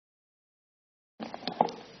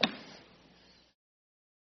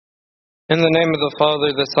In the name of the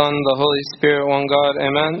Father, the Son, the Holy Spirit, one God,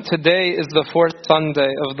 Amen. Today is the fourth Sunday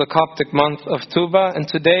of the Coptic month of Tuba, and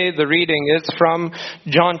today the reading is from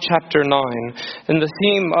John chapter 9. And the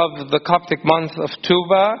theme of the Coptic month of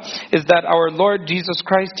Tuba is that our Lord Jesus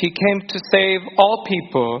Christ, He came to save all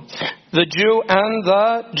people, the Jew and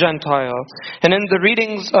the Gentile. And in the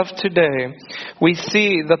readings of today, we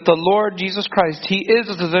see that the Lord Jesus Christ, He is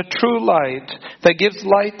the true light that gives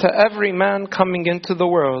light to every man coming into the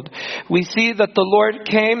world. We see that the Lord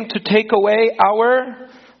came to take away our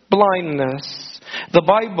blindness. The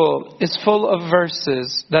Bible is full of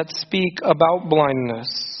verses that speak about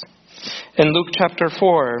blindness. In Luke chapter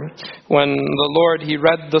 4, when the Lord, He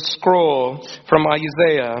read the scroll from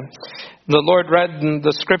Isaiah, the Lord read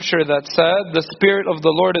the scripture that said, "The Spirit of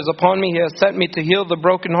the Lord is upon me. He has sent me to heal the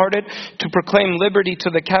brokenhearted, to proclaim liberty to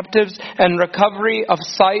the captives, and recovery of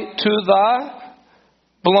sight to the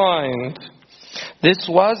blind." This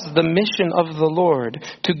was the mission of the Lord,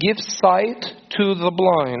 to give sight to the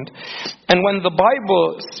blind. And when the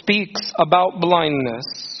Bible speaks about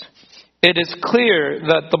blindness, it is clear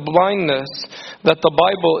that the blindness that the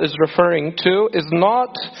Bible is referring to is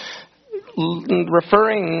not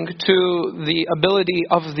referring to the ability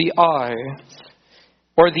of the eye,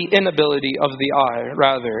 or the inability of the eye,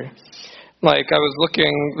 rather. Like I was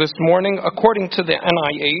looking this morning, according to the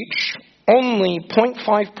NIH, only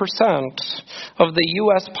 0.5% of the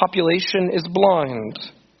U.S. population is blind.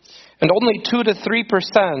 And only 2 to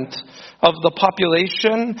 3% of the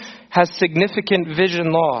population has significant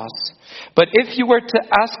vision loss. But if you were to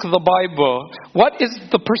ask the Bible, what is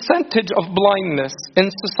the percentage of blindness in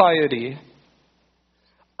society?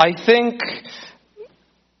 I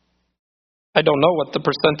don't know what the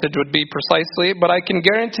percentage would be precisely, but I can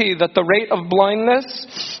guarantee that the rate of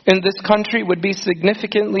blindness in this country would be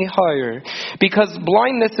significantly higher. Because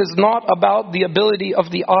blindness is not about the ability of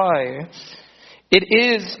the eye. It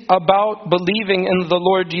is about believing in the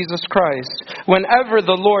Lord Jesus Christ. Whenever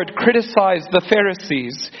the Lord criticized the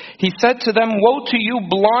Pharisees, He said to them, "Woe to you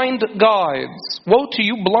blind guides! Woe to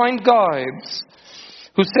you blind guides!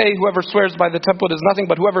 Who say whoever swears by the temple does nothing,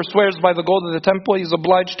 but whoever swears by the gold of the temple, he is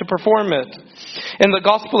obliged to perform it." In the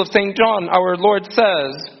Gospel of St. John, our Lord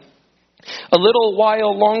says, "A little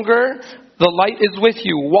while longer, the light is with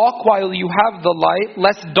you. Walk while you have the light,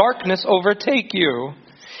 lest darkness overtake you.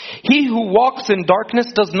 He who walks in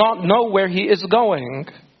darkness does not know where he is going.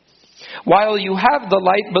 While you have the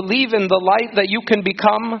light, believe in the light that you can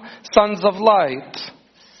become sons of light."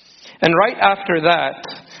 And right after that,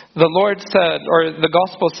 the Lord said, or the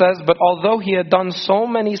Gospel says, "But although He had done so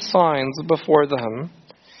many signs before them,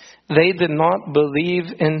 they did not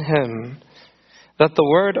believe in Him, that the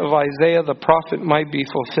word of Isaiah the prophet might be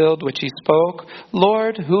fulfilled, which he spoke,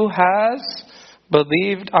 'Lord, who has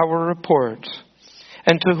believed our report?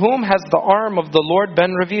 And to whom has the arm of the Lord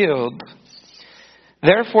been revealed?'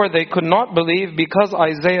 Therefore they could not believe, because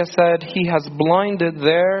Isaiah said, 'He has blinded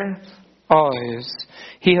their eyes.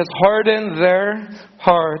 He has hardened their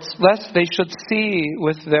hearts, lest they should see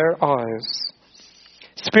with their eyes.'"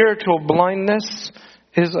 Spiritual blindness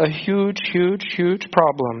is a huge, huge, huge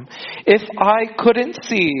problem. If I couldn't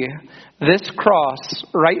see this cross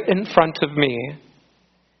right in front of me,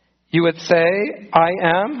 you would say, "I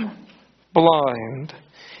am blind,"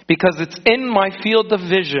 because it's in my field of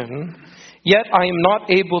vision, yet I am not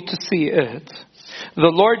able to see it.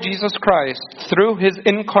 The Lord Jesus Christ, through His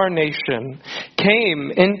incarnation,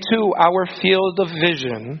 came into our field of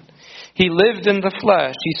vision. He lived in the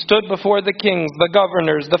flesh. He stood before the kings, the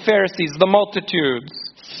governors, the Pharisees, the multitudes.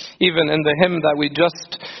 Even in the hymn that we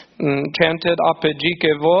just chanted,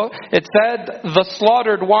 Apejikevo, it said, "The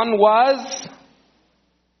slaughtered one was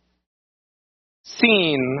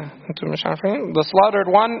seen." The slaughtered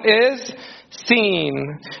one is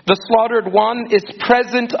seen. The slaughtered one is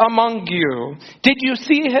present among you. Did you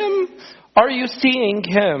see Him? Are you seeing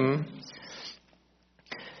Him?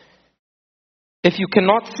 If you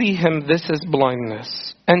cannot see Him, this is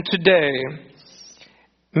blindness. And today,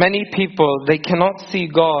 many people, they cannot see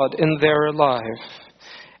God in their life.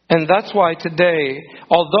 And that's why today,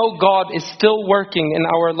 although God is still working in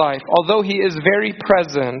our life, although He is very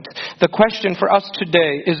present, the question for us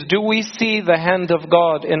today is, do we see the hand of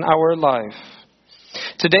God in our life?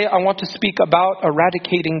 Today I want to speak about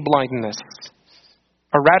eradicating blindness.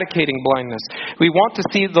 Eradicating blindness. We want to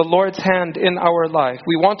see the Lord's hand in our life.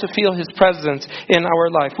 We want to feel His presence in our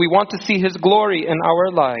life. We want to see His glory in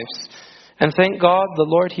our lives. And thank God, the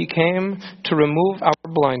Lord, He came to remove our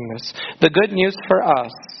blindness. The good news for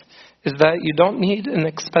us is that you don't need an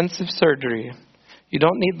expensive surgery. You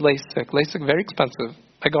don't need LASIK. LASIK, very expensive.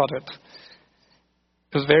 I got it.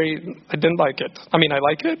 I didn't like it. I mean, I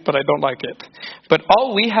like it, but I don't like it. But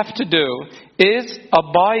all we have to do is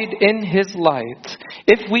abide in His light.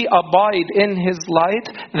 If we abide in His light,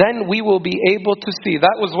 then we will be able to see.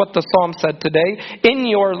 That was what the Psalm said today. In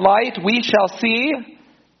your light we shall see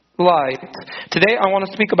light. Today I want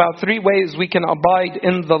to speak about 3 ways we can abide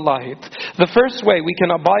in the light. The first way we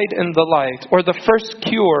can abide in the light, or the first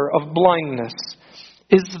cure of blindness,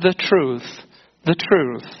 is the truth. The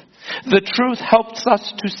truth. The truth helps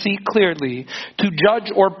us to see clearly, to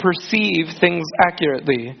judge or perceive things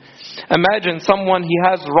accurately. Imagine someone, he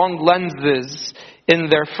has wrong lenses in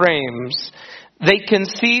their frames. They can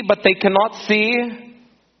see, but they cannot see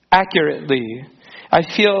accurately. I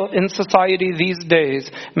feel in society these days,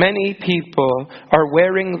 many people are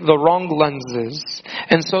wearing the wrong lenses,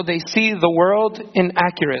 and so they see the world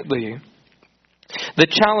inaccurately. The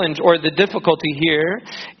challenge or the difficulty here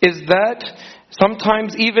is that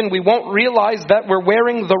sometimes even we won't realize that we're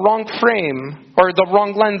wearing the wrong frame, or the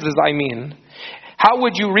wrong lenses, I mean. How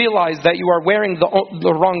would you realize that you are wearing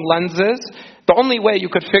the wrong lenses? The only way you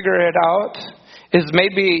could figure it out is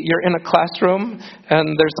maybe you're in a classroom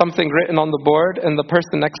and there's something written on the board and the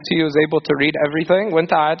person next to you is able to read everything.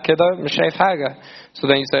 وانت قاعد كده مش شايف حاجة. So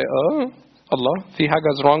then you say, oh, Allah, في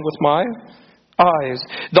حاجة is wrong with my eyes.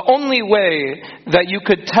 The only way that you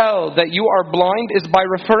could tell that you are blind is by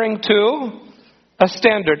referring to a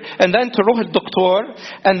standard. And then to روح الدكتور,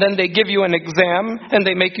 and then they give you an exam and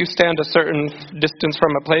they make you stand a certain distance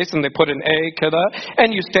from a place and they put an A كده,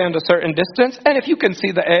 and you stand a certain distance, and if you can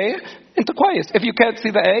see the A, انت كويس. If you can't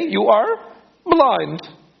see the A, you are blind.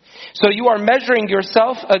 So you are measuring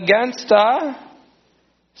yourself against a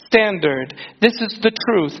standard. This is the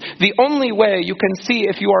truth. The only way you can see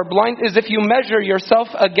if you are blind is if you measure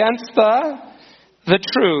yourself against the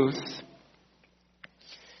truth.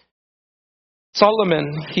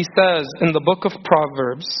 Solomon, he says in the book of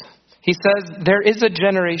Proverbs, he says, there is a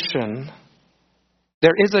generation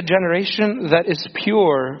that is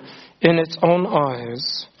pure in its own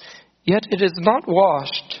eyes, yet it is not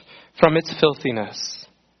washed from its filthiness.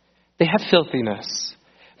 They have filthiness,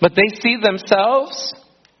 but they see themselves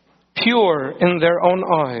pure in their own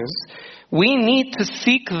eyes. We need to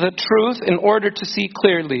seek the truth in order to see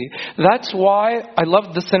clearly. That's why I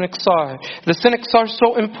love the Siniksar. The Siniksar is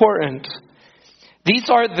so important.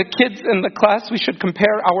 These are the kids in the class we should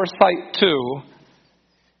compare our sight to.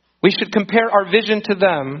 We should compare our vision to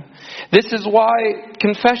them. This is why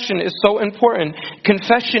confession is so important.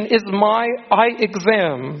 Confession is my eye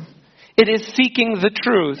exam. It is seeking the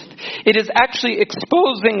truth. It is actually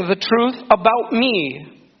exposing the truth about me.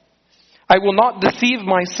 I will not deceive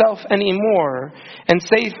myself anymore and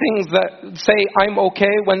say things that say I'm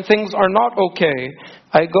okay when things are not okay.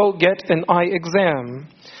 I go get an eye exam.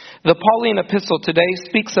 The Pauline epistle today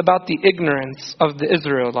speaks about the ignorance of the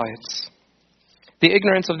Israelites. The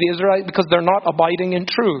ignorance of the Israelites because they're not abiding in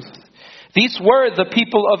truth. These were the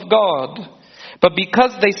people of God. But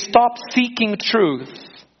because they stopped seeking truth,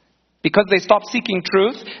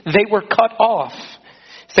 they were cut off.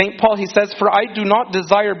 St. Paul, he says, for I do not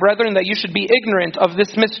desire, brethren, that you should be ignorant of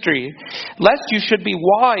this mystery, lest you should be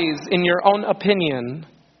wise in your own opinion.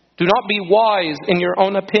 Do not be wise in your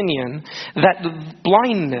own opinion, that the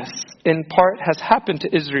blindness in part has happened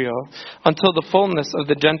to Israel until the fullness of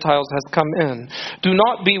the Gentiles has come in. Do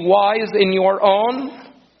not be wise in your own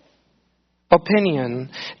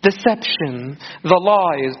opinion. Deception, the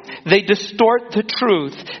lies, they distort the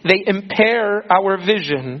truth. They impair our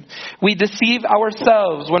vision. We deceive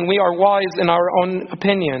ourselves when we are wise in our own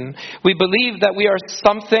opinion. We believe that we are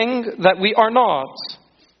something that we are not.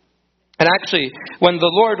 And actually, when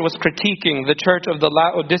the Lord was critiquing the church of the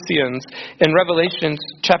Laodiceans in Revelation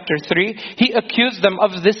chapter 3, He accused them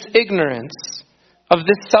of this ignorance, of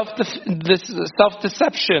this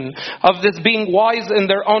self-deception, of this being wise in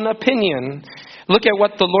their own opinion. Look at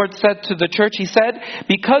what the Lord said to the church. He said,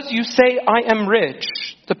 because you say, I am rich.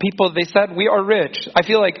 The people, they said, we are rich. I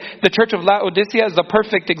feel like the church of Laodicea is a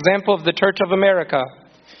perfect example of the church of America.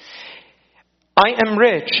 I am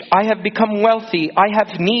rich, I have become wealthy, I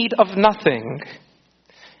have need of nothing.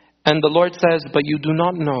 And the Lord says, but you do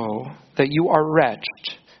not know that you are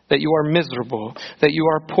wretched, that you are miserable, that you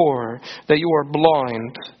are poor, that you are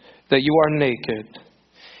blind, that you are naked.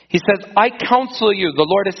 He says, I counsel you, the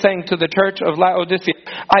Lord is saying to the church of Laodicea,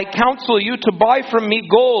 I counsel you to buy from me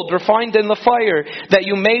gold refined in the fire, that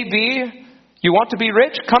you may be, you want to be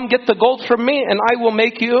rich? Come get the gold from me and I will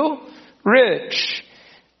make you rich.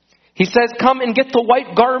 He says, come and get the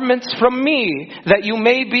white garments from me, that you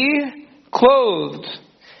may be clothed,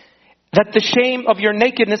 that the shame of your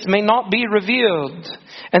nakedness may not be revealed.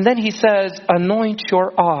 And then he says, anoint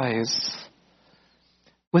your eyes.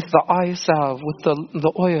 with the eye salve, with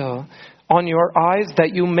the oil on your eyes,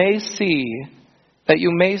 that you may see. That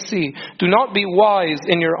you may see. Do not be wise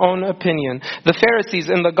in your own opinion. The Pharisees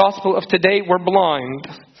in the gospel of today were blind,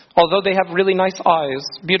 although they have really nice eyes,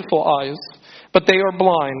 beautiful eyes. But they are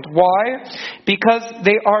blind. Why? Because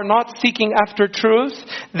they are not seeking after truth.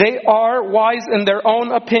 They are wise in their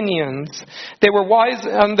own opinions. They were wise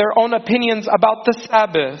in their own opinions about the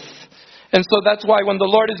Sabbath. And so that's why when the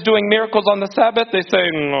Lord is doing miracles on the Sabbath, they say,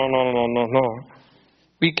 no.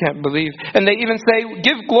 We can't believe. And they even say,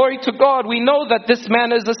 give glory to God. We know that this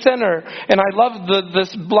man is a sinner. And I love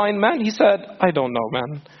this blind man. He said, I don't know,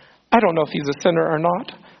 man. I don't know if he's a sinner or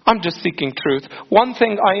not. I'm just seeking truth. One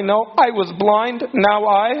thing I know, I was blind, now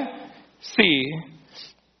I see.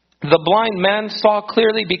 The blind man saw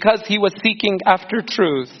clearly because he was seeking after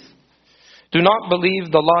truth. Do not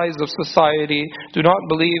believe the lies of society. Do not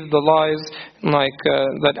believe the lies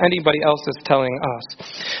that anybody else is telling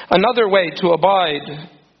us. Another way to abide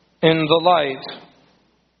in the light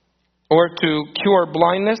or to cure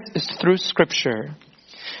blindness is through Scripture.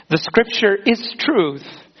 The Scripture is truth.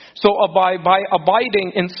 So by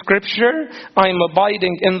abiding in Scripture, I am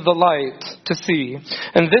abiding in the light to see.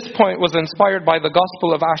 And this point was inspired by the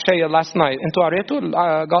Gospel of Ashaya last night. Into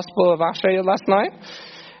the Gospel of Ashaya last night?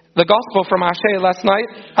 The Gospel from Ashaya last night,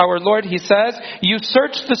 our Lord, He says, you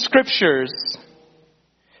search the Scriptures,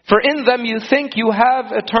 for in them you think you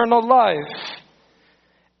have eternal life.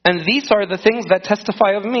 And these are the things that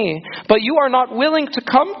testify of me. But you are not willing to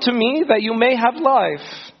come to me that you may have life.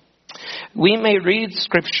 We may read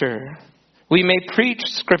Scripture. We may preach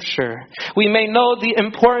Scripture. We may know the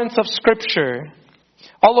importance of Scripture.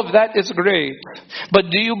 All of that is great. But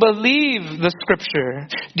do you believe the Scripture?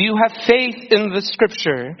 Do you have faith in the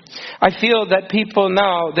Scripture? I feel that people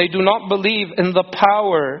now, they do not believe in the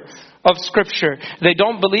power of Scripture. They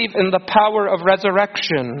don't believe in the power of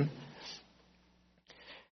resurrection.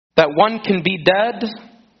 That one can be dead,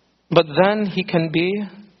 but then he can be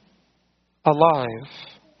alive.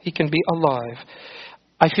 He can be alive.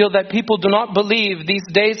 I feel that people do not believe these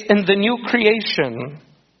days in the new creation.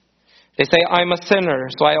 They say, I'm a sinner,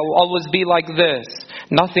 so I will always be like this.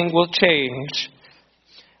 Nothing will change.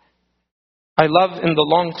 I love in the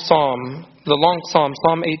long psalm,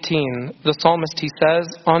 Psalm 18, the psalmist, he says,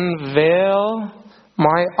 unveil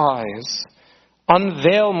my eyes.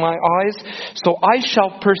 Unveil my eyes, so I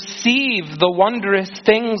shall perceive the wondrous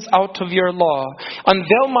things out of your law.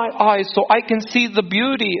 Unveil my eyes, so I can see the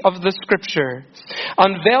beauty of the Scripture.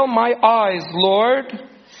 Unveil my eyes, Lord,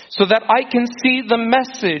 so that I can see the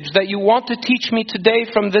message that you want to teach me today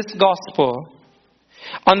from this gospel.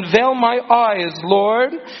 Unveil my eyes,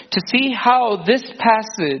 Lord, to see how this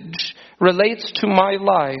passage relates to my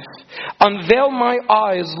life. Unveil my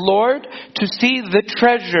eyes, Lord, to see the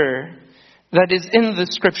treasure that is in the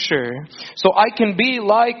Scripture. So I can be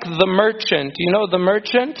like the merchant. You know the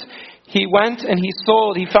merchant? He went and he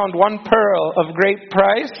found one pearl of great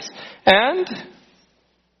price, and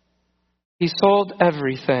he sold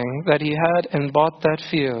everything that he had and bought that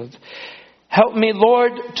field. Help me,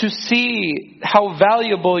 Lord, to see how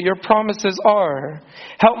valuable your promises are.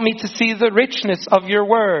 Help me to see the richness of your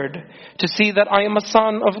word, to see that I am a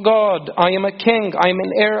son of God, I am a king, I am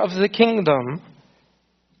an heir of the kingdom.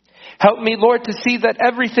 Help me, Lord, to see that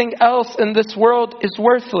everything else in this world is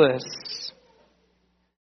worthless.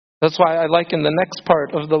 That's why I like in the next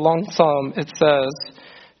part of the long psalm, it says,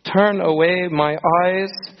 turn away my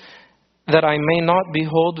eyes that I may not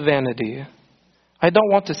behold vanity. I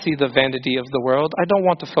don't want to see the vanity of the world. I don't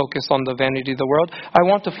want to focus on the vanity of the world. I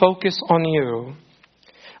want to focus on you.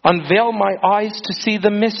 Unveil my eyes to see the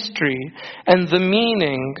mystery and the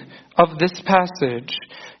meaning of this passage.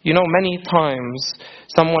 You know, many times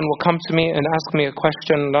someone will come to me and ask me a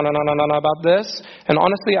question about this. And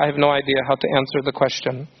honestly, I have no idea how to answer the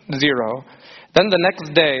question. Zero. Then the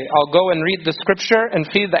next day, I'll go and read the Scripture and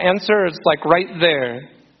see the answer is like right there.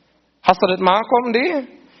 حصلت معكم دي?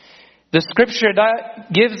 The Scripture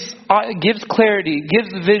that gives clarity,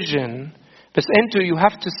 gives vision. But you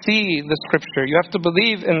have to see the Scripture. You have to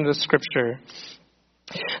believe in the Scripture.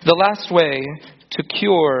 The last way to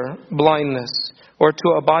cure blindness or to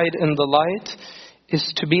abide in the light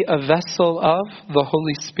is to be a vessel of the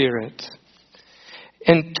Holy Spirit.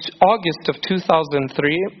 In August of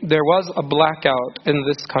 2003, there was a blackout in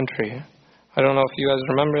this country. I don't know if you guys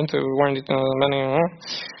remember.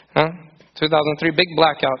 2003, big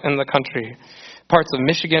blackout in the country. Parts of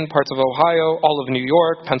Michigan, parts of Ohio, all of New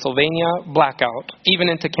York, Pennsylvania, blackout, even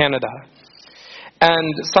into Canada.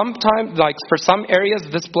 And sometimes, for some areas,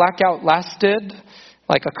 this blackout lasted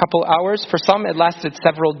like a couple hours. For some, it lasted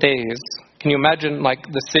several days. Can you imagine,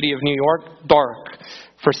 the city of New York, dark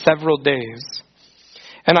for several days.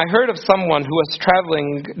 And I heard of someone who was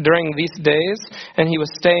traveling during these days, and he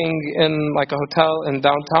was staying in like a hotel in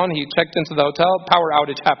downtown. He checked into the hotel, power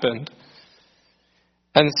outage happened.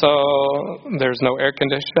 And so there's no air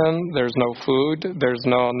condition, there's no food, there's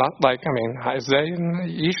no, not like,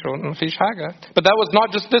 but that was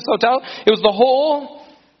not just this hotel, it was the whole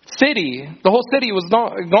city. The whole city was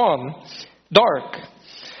gone, dark.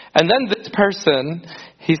 And then this person,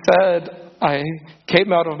 he said, I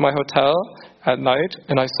came out of my hotel at night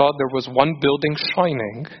and I saw there was one building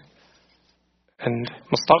shining. And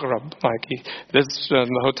mustaghrab,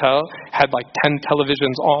 the hotel had like 10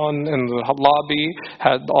 televisions on in the lobby,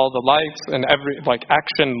 had all the lights and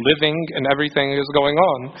action, living, and everything is going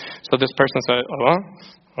on. So this person said,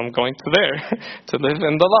 I'm going to there to live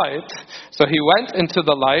in the light. So he went into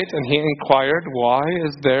the light and he inquired, why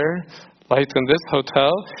is there light in this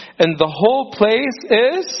hotel? And the whole place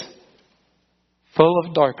is full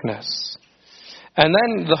of darkness. And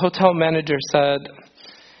then the hotel manager said,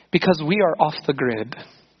 because we are off the grid.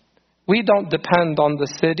 We don't depend on the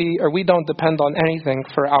city, or we don't depend on anything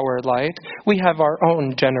for our light. We have our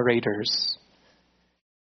own generators.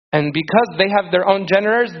 And because they have their own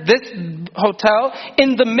generators, this hotel,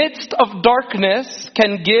 in the midst of darkness,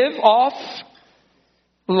 can give off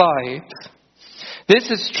light.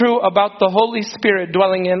 This is true about the Holy Spirit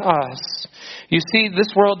dwelling in us. You see,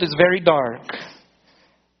 this world is very dark.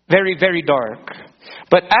 Very, very dark.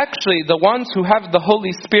 But actually, the ones who have the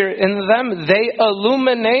Holy Spirit in them, they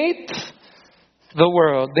illuminate the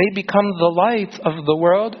world. They become the light of the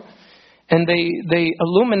world. And they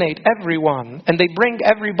illuminate everyone. And they bring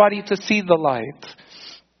everybody to see the light.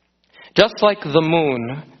 Just like the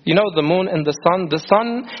moon. You know the moon and the sun? The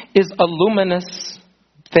sun is a luminous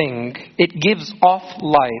thing. It gives off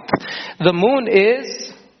light. The moon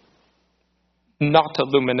is not a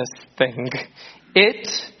luminous thing. It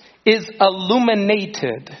is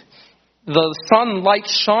illuminated. The sunlight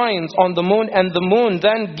shines on the moon, and the moon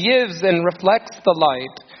then gives and reflects the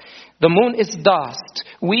light. The moon is dust.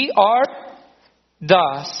 We are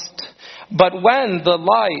dust. But when the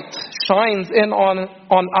light shines in on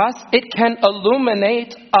us, it can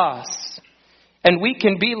illuminate us. And we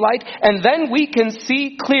can be light, and then we can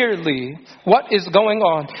see clearly what is going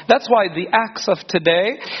on. That's why the Acts of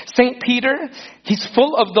today, St. Peter, he's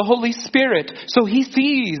full of the Holy Spirit. So he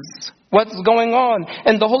sees what's going on.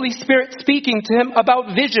 And the Holy Spirit speaking to him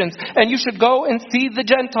about visions. And you should go and see the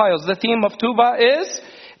Gentiles. The theme of Tuba is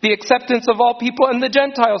the acceptance of all people and the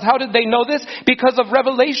Gentiles. How did they know this? Because of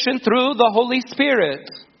revelation through the Holy Spirit.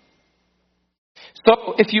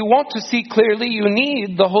 So if you want to see clearly, you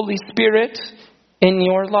need the Holy Spirit in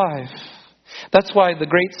your life. That's why the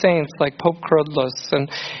great saints like Pope Kyrillos, and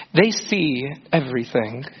they see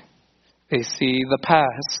everything. They see the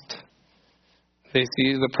past. They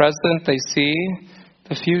see the present. They see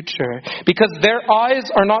the future. Because their eyes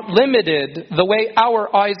are not limited the way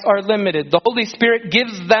our eyes are limited. The Holy Spirit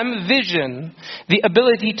gives them vision, the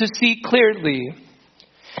ability to see clearly.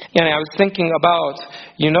 And I was thinking about,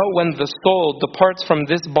 when the soul departs from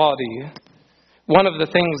this body, one of the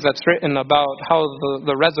things that's written about how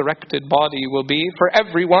the resurrected body will be for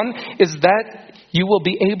everyone is that you will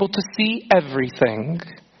be able to see everything.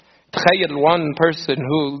 One person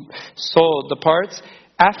whose soul departs,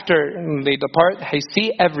 after they depart, they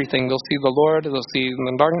see everything. They'll see the Lord, they'll see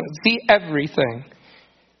the darkness, see everything.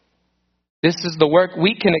 This is the work.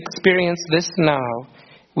 We can experience this now.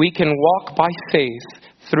 We can walk by faith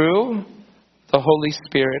through the Holy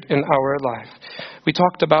Spirit in our life. We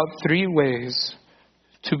talked about 3 ways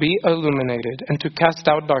to be illuminated and to cast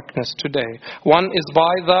out darkness today. One is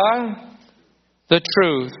by the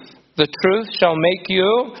truth. The truth shall make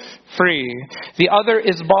you free. The other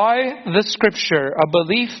is by the Scripture, a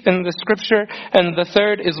belief in the Scripture. And the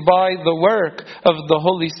third is by the work of the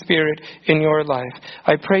Holy Spirit in your life.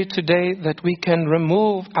 I pray today that we can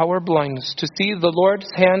remove our blindness to see the Lord's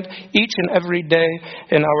hand each and every day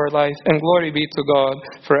in our life. And glory be to God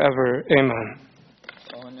forever. Amen.